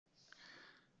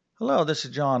Hello, this is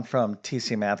John from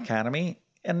TC Math Academy.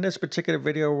 In this particular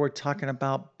video, we're talking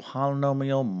about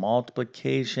polynomial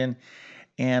multiplication.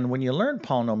 And when you learn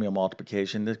polynomial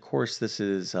multiplication, of course, this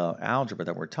is algebra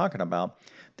that we're talking about.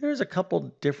 There's a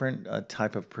couple different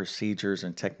type of procedures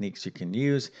and techniques you can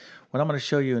use. What I'm going to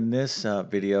show you in this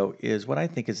video is what I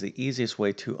think is the easiest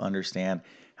way to understand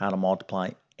how to multiply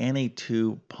any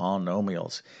two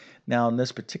polynomials. Now, in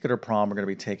this particular problem, we're going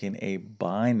to be taking a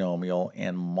binomial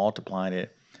and multiplying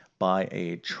it by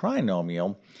a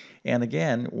trinomial. And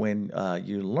again, when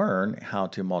you learn how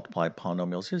to multiply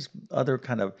polynomials, there's other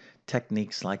kind of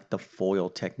techniques like the FOIL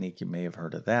technique. You may have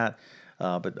heard of that.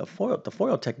 But the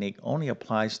FOIL technique only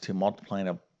applies to multiplying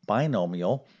a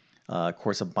binomial. Of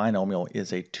course, a binomial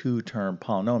is a two-term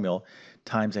polynomial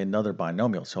times another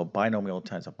binomial. So binomial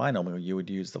times a binomial, you would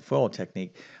use the FOIL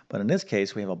technique. But in this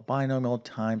case, we have a binomial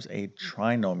times a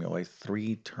trinomial, a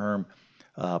three-term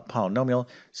polynomial.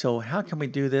 So how can we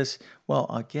do this? Well,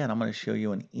 again, I'm going to show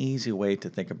you an easy way to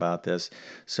think about this.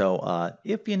 So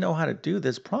if you know how to do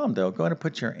this problem, though, go ahead and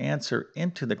put your answer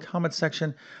into the comment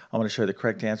section. I'm going to show you the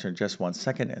correct answer in just 1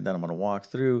 second, and then I'm going to walk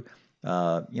through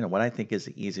what I think is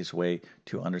the easiest way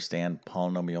to understand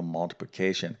polynomial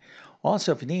multiplication.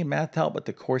 Also, if you need math help with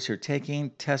the course you're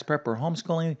taking, test prep or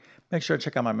homeschooling, make sure to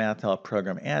check out my math help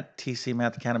program at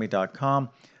tcmathacademy.com.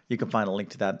 You can find a link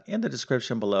to that in the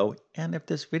description below. And if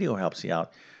this video helps you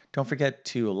out, don't forget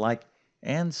to like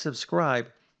and subscribe,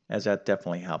 as that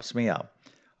definitely helps me out.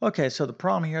 Okay, so the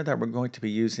problem here that we're going to be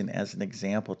using as an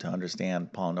example to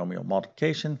understand polynomial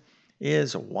multiplication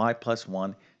is y plus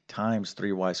 1 times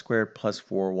 3y squared plus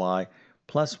 4y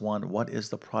plus 1. What is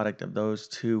the product of those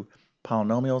two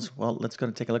polynomials? Well, let's go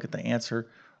and take a look at the answer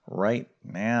right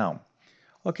now.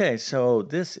 Okay, so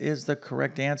this is the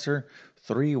correct answer.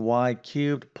 3y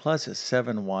cubed plus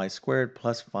 7y squared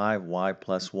plus 5y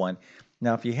plus 1.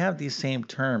 Now, if you have these same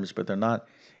terms, but they're not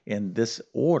in this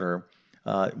order,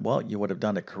 well, you would have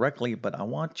done it correctly, but I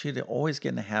want you to always get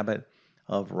in the habit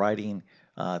of writing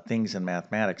things in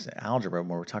mathematics, algebra, when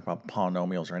we're talking about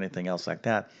polynomials or anything else like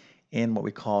that, in what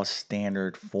we call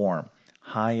standard form,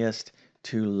 highest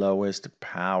to lowest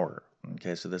power.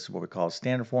 Okay, so this is what we call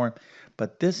standard form,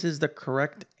 but this is the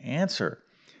correct answer.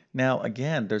 Now,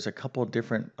 again, there's a couple of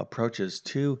different approaches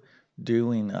to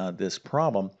doing this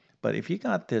problem, but if you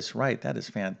got this right, that is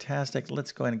fantastic.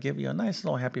 Let's go ahead and give you a nice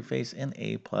little happy face, an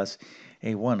A plus,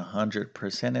 a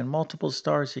 100%, and multiple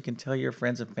stars so you can tell your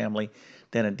friends and family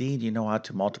that indeed you know how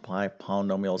to multiply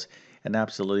polynomials, an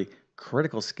absolutely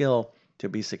critical skill to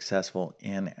be successful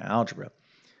in algebra.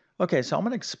 Okay, so I'm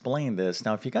going to explain this.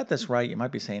 Now, if you got this right, you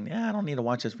might be saying, yeah, I don't need to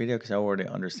watch this video because I already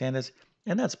understand this,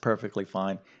 and that's perfectly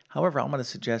fine. However, I'm going to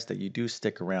suggest that you do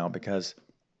stick around because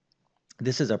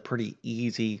this is a pretty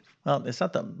easy, well, it's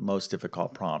not the most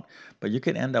difficult problem, but you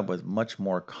could end up with much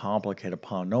more complicated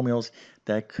polynomials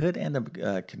that could end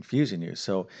up confusing you.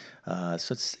 So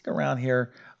stick around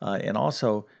here, and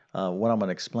also what I'm going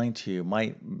to explain to you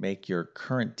might make your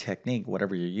current technique,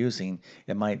 whatever you're using,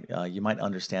 it might you might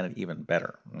understand it even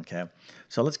better. Okay,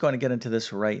 so let's go ahead and get into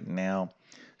this right now.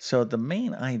 So the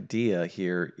main idea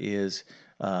here is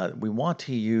we want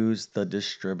to use the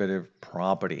distributive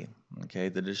property. Okay,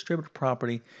 the distributive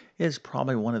property is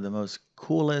probably one of the most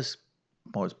coolest,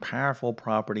 most powerful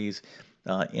properties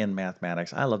in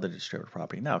mathematics. I love the distributive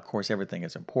property. Now, of course, everything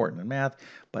is important in math,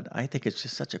 but I think it's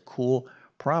just such a cool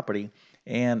property.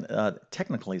 And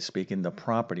technically speaking, the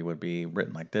property would be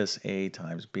written like this: A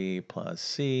times B plus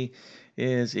C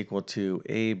is equal to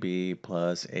AB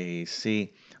plus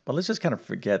AC. But let's just kind of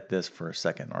forget this for a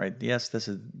second, all right? Yes, this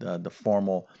is the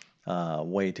formal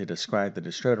way to describe the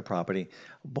distributive property.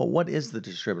 But what is the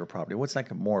distributive property? What's like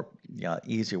a more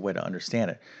easier way to understand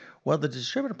it? Well, the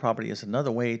distributive property is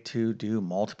another way to do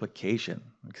multiplication.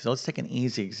 So let's take an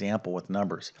easy example with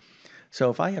numbers. So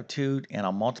if I have 2 and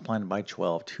I'm multiplying by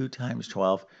 12, 2 times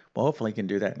 12, well, hopefully you can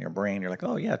do that in your brain. You're like,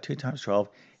 oh yeah, 2 times 12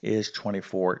 is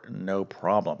 24, no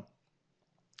problem.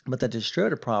 But the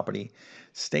distributive property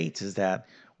states is that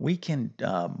we can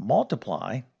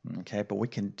multiply, okay, but we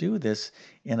can do this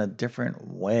in a different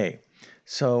way.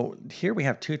 So here we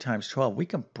have 2 times 12. We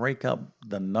can break up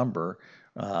the number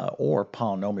or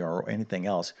polynomial or anything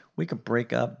else. We can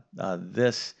break up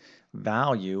this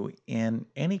value in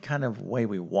any kind of way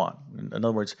we want. In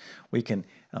other words, we can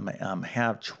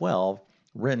have 12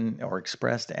 written or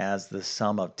expressed as the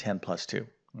sum of 10 plus 2.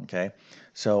 Okay,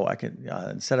 so I could,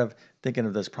 instead of thinking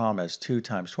of this problem as 2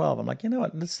 times 12, I'm like, you know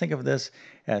what, let's think of this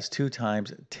as 2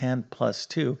 times 10 plus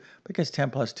 2, because 10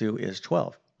 plus 2 is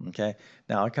 12. Okay,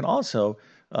 now I can also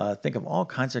think of all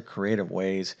kinds of creative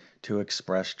ways to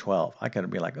express 12. I could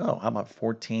be like, oh, how about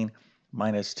 14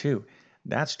 minus 2?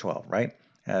 That's 12, right?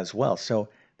 as well. So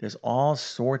there's all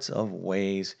sorts of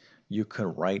ways you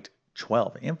could write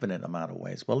 12, infinite amount of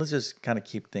ways. Well, let's just kind of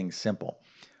keep things simple.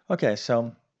 Okay,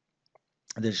 so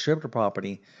the distributor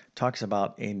property talks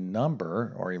about a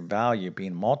number or a value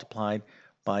being multiplied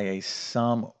by a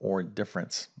sum or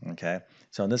difference. Okay,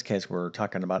 so in this case, we're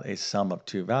talking about a sum of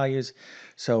two values.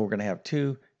 So we're going to have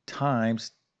 2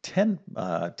 times 10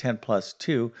 plus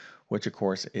 2, which of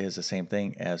course is the same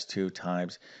thing as 2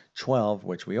 times 12,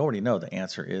 which we already know the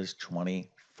answer is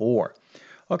 24.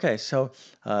 Okay, so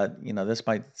this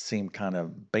might seem kind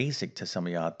of basic to some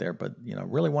of you out there, but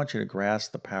really want you to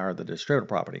grasp the power of the distributor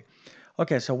property.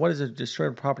 Okay, so what does the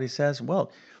distributive property says?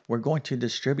 Well, we're going to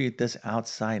distribute this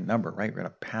outside number, right? We're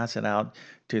going to pass it out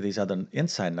to these other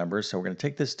inside numbers. So we're going to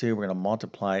take this 2, we're going to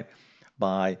multiply it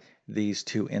by these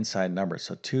two inside numbers.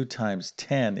 So 2 times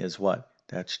 10 is what?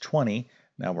 That's 20.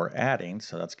 Now we're adding,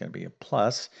 so that's going to be a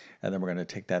plus. And then we're going to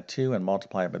take that 2 and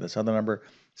multiply it by this other number.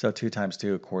 So 2 times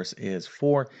 2, of course, is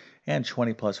 4. And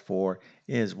 20 plus 4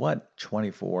 is what?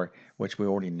 24, which we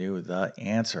already knew the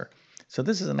answer. So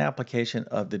this is an application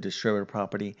of the distributor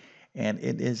property, and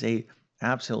it is a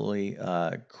absolutely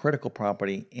critical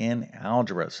property in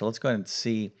algebra. So let's go ahead and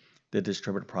see the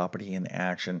distributor property in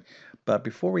action. But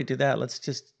before we do that, let's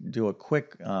just do a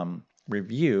quick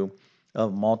review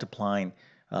of multiplying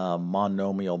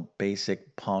monomial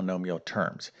basic polynomial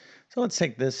terms. So let's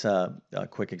take this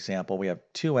quick example. We have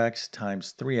 2x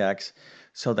times 3x.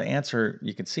 So the answer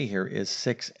you can see here is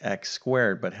 6x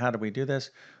squared. But how do we do this?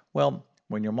 Well,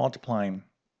 when you're multiplying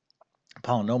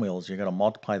polynomials, you're going to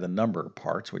multiply the number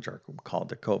parts, which are called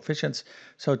the coefficients.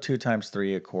 So 2 times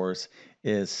 3, of course,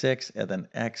 is 6, and then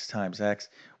x times x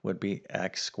would be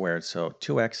x squared. So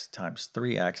 2x times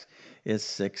 3x is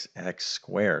 6x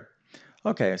squared.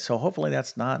 Okay, so hopefully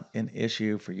that's not an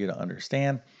issue for you to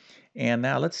understand. And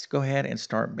now let's go ahead and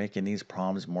start making these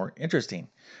problems more interesting.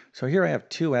 So here I have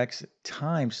 2x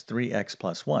times 3x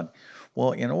plus 1.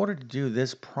 Well, in order to do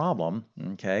this problem,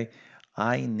 okay,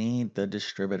 I need the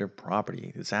distributive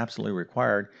property. It's absolutely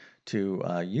required to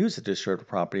use the distributive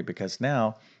property because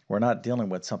now we're not dealing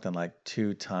with something like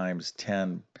 2 times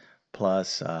 10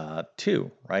 plus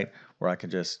 2, right? Where I can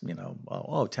just,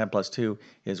 10 plus 2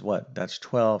 is what? That's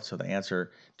 12. So the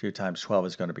answer 2 times 12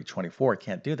 is going to be 24. I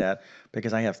can't do that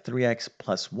because I have 3x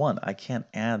plus 1. I can't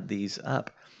add these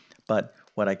up. But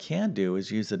what I can do is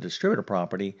use the distributor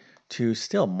property to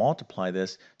still multiply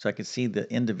this so I can see the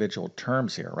individual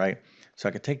terms here, right? So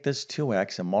I could take this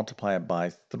 2x and multiply it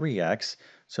by 3x.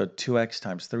 So 2x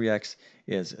times 3x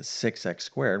is 6x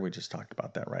squared. We just talked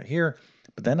about that right here.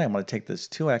 But then I'm going to take this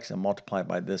 2x and multiply it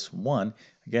by this 1.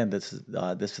 Again, this is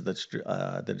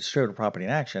the distributive property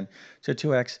in action. So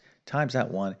 2x times that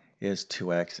 1 is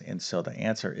 2x. And so the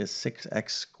answer is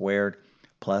 6x squared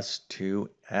plus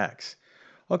 2x.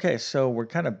 Okay, so we're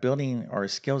kind of building our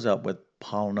skills up with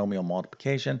polynomial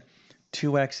multiplication.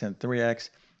 2x and 3x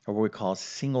are what we call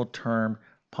single term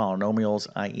polynomials,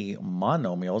 i.e.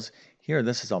 monomials. Here,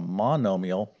 this is a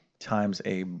monomial times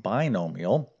a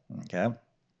binomial, okay?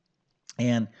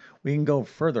 And we can go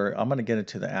further. I'm going to get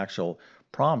into the actual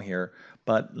problem here,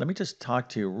 but let me just talk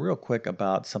to you real quick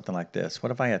about something like this.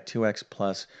 What if I had 2x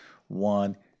plus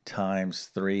 1 times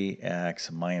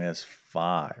 3x minus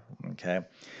 5, okay?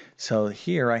 So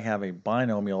here I have a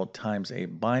binomial times a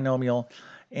binomial,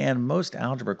 and most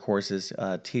algebra courses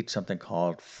teach something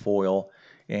called FOIL,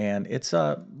 and it's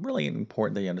really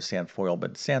important that you understand FOIL,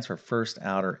 but it stands for first,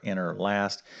 outer, inner,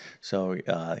 last. So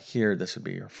here, this would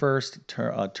be your first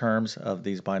terms of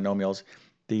these binomials.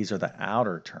 These are the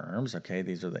outer terms, okay?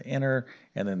 These are the inner,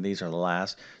 and then these are the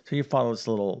last. So you follow this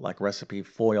little like recipe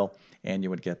FOIL, and you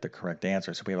would get the correct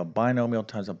answer. So we have a binomial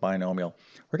times a binomial.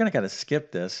 We're going to kind of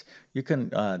skip this. You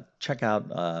can check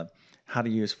out how to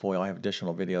use FOIL. I have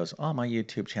additional videos on my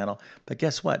YouTube channel. But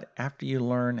guess what? After you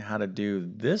learn how to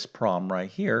do this problem right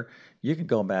here, you can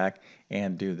go back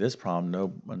and do this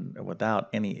problem without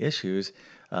any issues,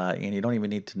 and you don't even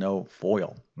need to know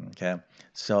FOIL, okay?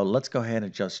 So let's go ahead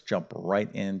and just jump right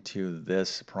into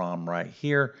this problem right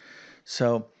here.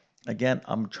 So again,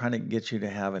 I'm trying to get you to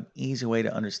have an easy way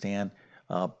to understand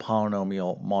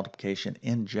polynomial multiplication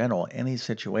in general, any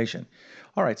situation.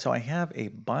 All right, so I have a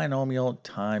binomial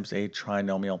times a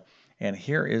trinomial, and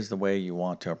here is the way you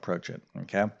want to approach it,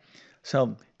 okay?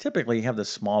 So typically you have the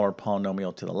smaller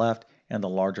polynomial to the left and the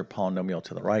larger polynomial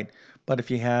to the right, but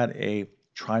if you had a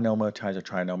trinomial times a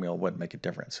trinomial, it wouldn't make a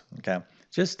difference, okay?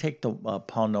 Just take the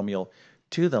polynomial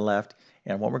to the left,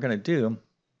 and what we're going to do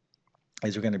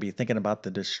is we're going to be thinking about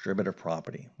the distributive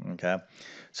property, okay?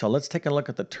 So let's take a look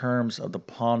at the terms of the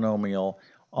polynomial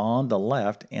on the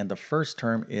left, and the first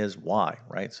term is y,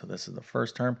 right? So this is the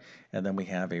first term, and then we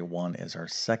have a 1 as our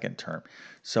second term.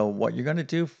 So what you're going to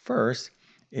do first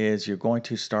is you're going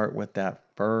to start with that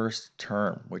first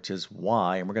term, which is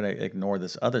y, and we're going to ignore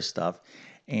this other stuff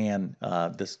and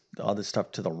this other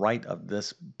stuff to the right of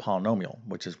this polynomial,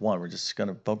 which is 1. We're just going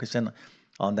to focus in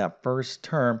on that first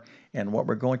term, and what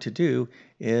we're going to do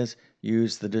is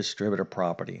use the distributor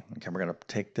property. Okay, we're going to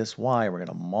take this y, we're going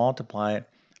to multiply it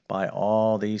by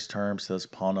all these terms to this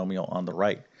polynomial on the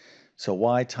right. So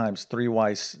y times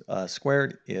 3y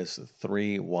squared is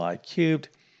 3y cubed.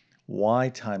 Y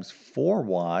times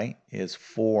 4y is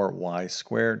 4y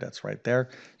squared. That's right there.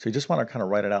 So you just want to kind of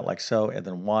write it out like so. And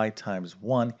then y times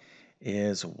 1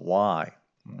 is y.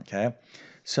 Okay.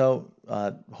 So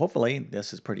hopefully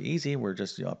this is pretty easy. We're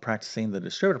just practicing the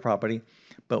distributor property,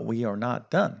 but we are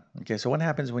not done. Okay. So what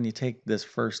happens when you take this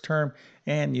first term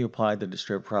and you apply the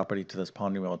distributor property to this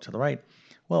polynomial to the right?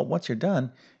 Well, once you're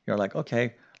done, you're like,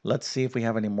 okay, let's see if we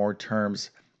have any more terms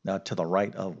to the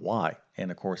right of y. And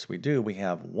of course we do. We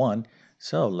have 1.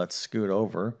 So let's scoot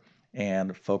over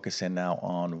and focus in now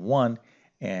on 1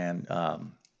 and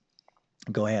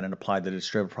go ahead and apply the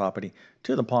distributive property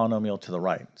to the polynomial to the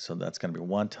right. So that's going to be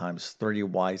 1 times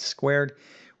 3y squared,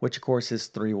 which of course is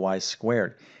 3y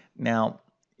squared. Now,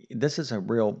 this is a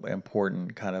real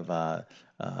important kind of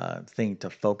thing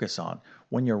to focus on.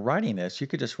 When you're writing this, you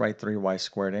could just write 3y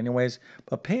squared anyways,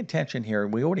 but pay attention here.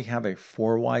 We already have a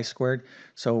 4y squared,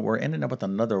 so we're ending up with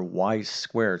another y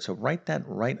squared. So write that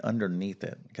right underneath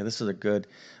it. Okay, this is a good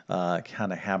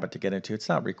kind of habit to get into. It's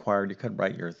not required. You could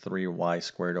write your 3y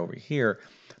squared over here,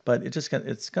 but it's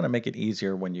going to make it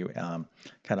easier when you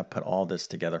kind of put all this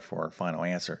together for our final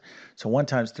answer. So 1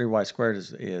 times 3y squared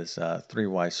is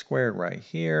 3y squared right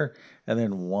here, and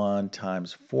then 1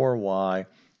 times 4y,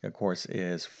 of course,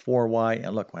 is 4y.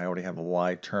 And look, I already have a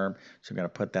y term, so I'm going to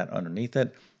put that underneath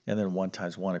it. And then 1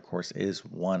 times 1, of course, is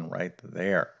 1 right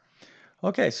there.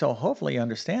 Okay, so hopefully you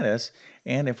understand this.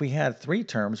 And if we had 3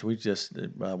 terms, we just,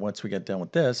 once we get done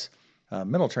with this,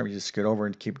 middle term, you just scoot over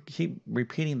and keep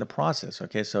repeating the process.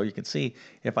 Okay, so you can see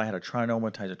if I had a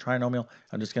trinomial times a trinomial,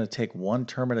 I'm just going to take 1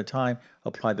 term at a time,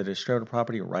 apply the distributive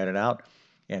property, write it out,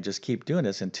 and just keep doing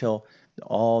this until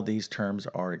all these terms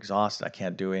are exhausted. I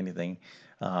can't do anything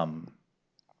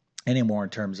anymore in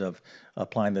terms of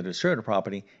applying the distributive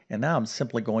property. And now I'm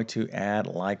simply going to add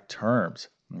like terms.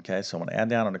 Okay, so I'm going to add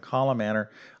down in a column manner.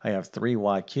 I have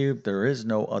 3y cubed. There is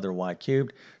no other y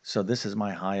cubed, so this is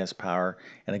my highest power.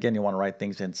 And again, you want to write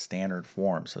things in standard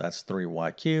form. So that's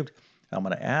 3y cubed. I'm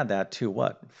going to add that to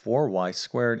what? 4y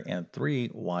squared and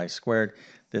 3y squared.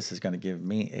 This is going to give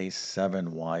me a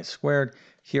 7y squared.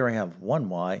 Here I have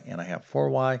 1y and I have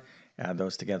 4y. Add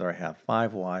those together, I have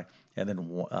 5y. And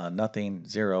then nothing,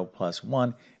 0 plus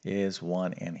 1 is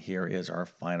 1. And here is our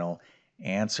final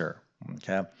answer.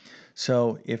 Okay,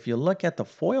 so if you look at the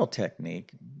FOIL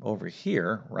technique over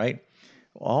here, right,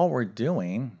 all we're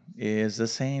doing is the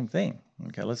same thing.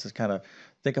 Okay, let's just kind of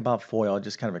think about FOIL. I'll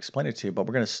just kind of explain it to you, but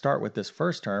we're going to start with this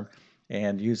first term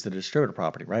and use the distributive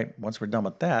property, right? Once we're done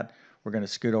with that, we're going to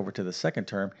scoot over to the second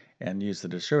term and use the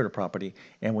distributive property,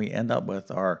 and we end up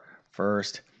with our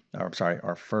first,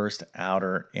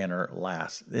 outer, inner,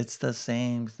 last. It's the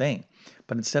same thing,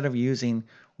 but instead of using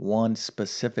one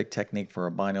specific technique for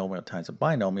a binomial times a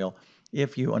binomial,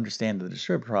 if you understand the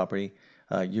distributive property,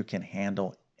 you can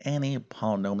handle any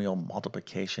polynomial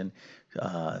multiplication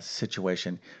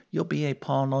situation. You'll be a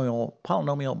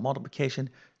polynomial multiplication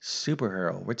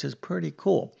superhero, which is pretty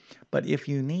cool. But if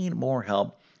you need more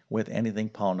help with anything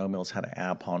polynomials, how to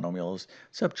add polynomials,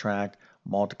 subtract,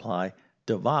 multiply,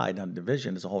 divide. Now,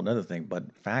 division is a whole other thing,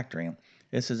 but factoring,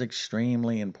 this is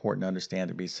extremely important to understand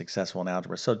to be successful in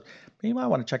algebra. So you might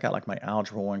want to check out like my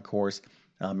Algebra 1 course,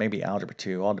 maybe Algebra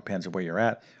 2, all depends on where you're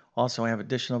at. Also, I have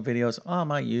additional videos on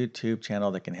my YouTube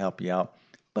channel that can help you out.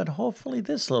 But hopefully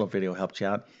this little video helped you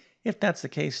out. If that's the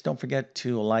case, don't forget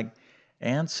to like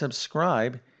and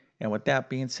subscribe. And with that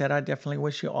being said, I definitely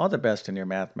wish you all the best in your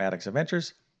mathematics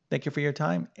adventures. Thank you for your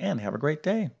time and have a great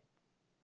day.